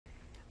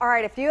All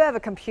right, if you have a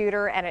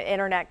computer and an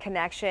internet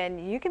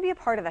connection, you can be a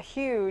part of a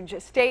huge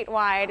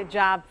statewide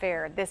job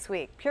fair this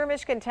week. Pure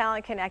Michigan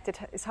Talent Connected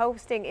is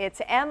hosting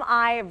its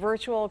MI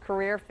Virtual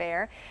Career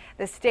Fair.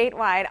 The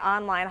statewide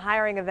online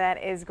hiring event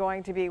is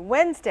going to be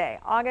Wednesday,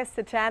 August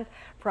the 10th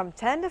from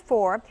 10 to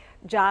 4.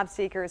 Job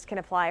seekers can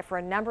apply for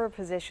a number of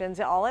positions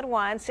all at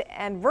once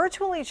and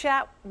virtually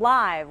chat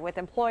live with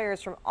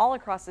employers from all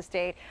across the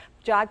state.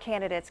 Job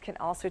candidates can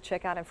also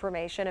check out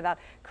information about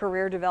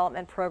career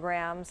development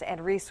programs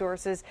and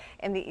resources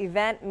in the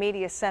Event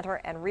Media Center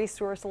and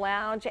Resource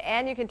Lounge.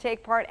 And you can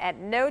take part at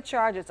no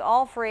charge. It's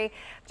all free.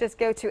 Just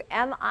go to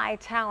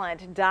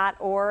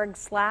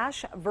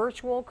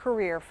mitalent.org/virtual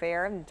career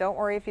fair. And don't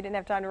worry if you didn't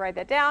have time to write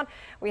that down.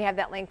 We have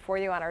that link for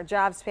you on our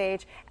jobs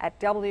page at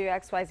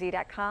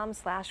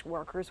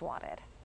WXYZ.com/workerswanted.